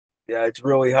Yeah, it's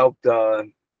really helped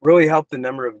the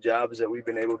number of jobs that we've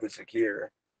been able to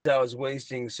secure. I was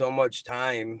wasting so much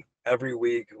time every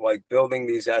week, like building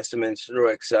these estimates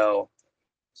through Excel.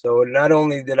 So not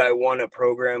only did I want a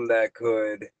program that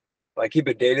could like keep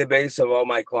a database of all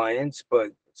my clients,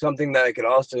 but something that I could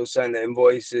also send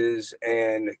invoices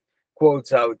and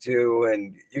quotes out to,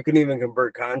 and you can even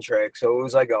convert contracts. So it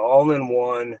was like an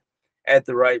all-in-one at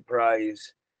the right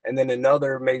price. And then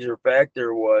another major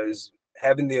factor was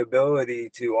having the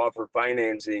ability to offer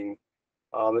financing.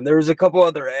 And there was a couple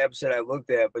other apps that I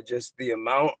looked at, but just the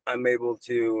amount I'm able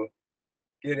to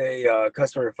get a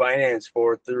customer finance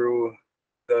for through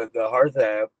the Hearth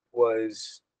app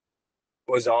was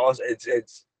awesome.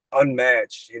 It's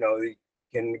unmatched. You know, you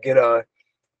can get a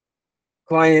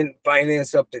client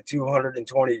finance up to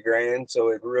 220 grand. So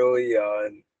it really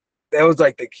that was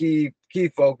like the key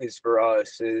focus for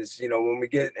us is, you know, when we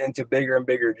get into bigger and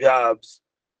bigger jobs,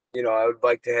 you know, I would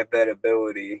like to have that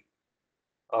ability.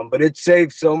 But it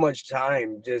saves so much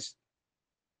time just,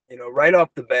 you know, right off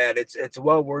the bat, it's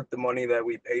well worth the money that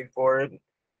we paid for it.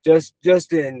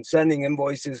 Just in sending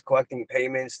invoices, collecting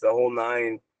payments, the whole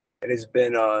nine. It has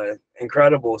been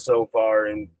incredible so far,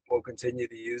 and we'll continue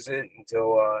to use it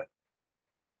until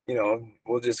you know,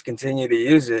 we'll just continue to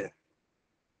use it.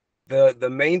 The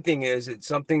main thing is it's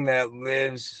something that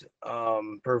lives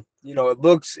you know, it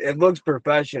looks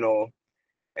professional,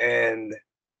 and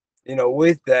you know,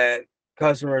 with that,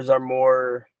 customers are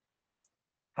more,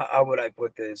 how would I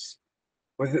put this?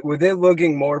 With it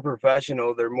looking more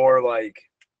professional, they're more like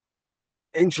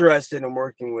interested in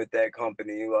working with that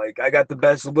company. Like I got the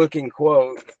best looking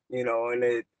quote, you know,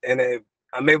 and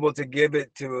I'm able to give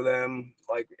it to them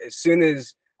like as soon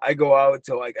as I go out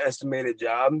to like estimate a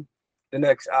job, the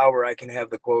next hour I can have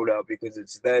the quote out because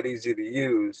it's that easy to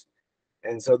use.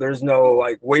 And so there's no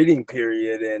like waiting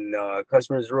period, and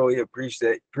customers really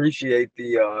appreciate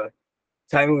the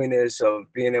timeliness of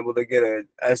being able to get an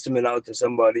estimate out to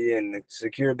somebody and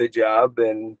secure the job,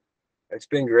 and it's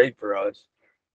been great for us.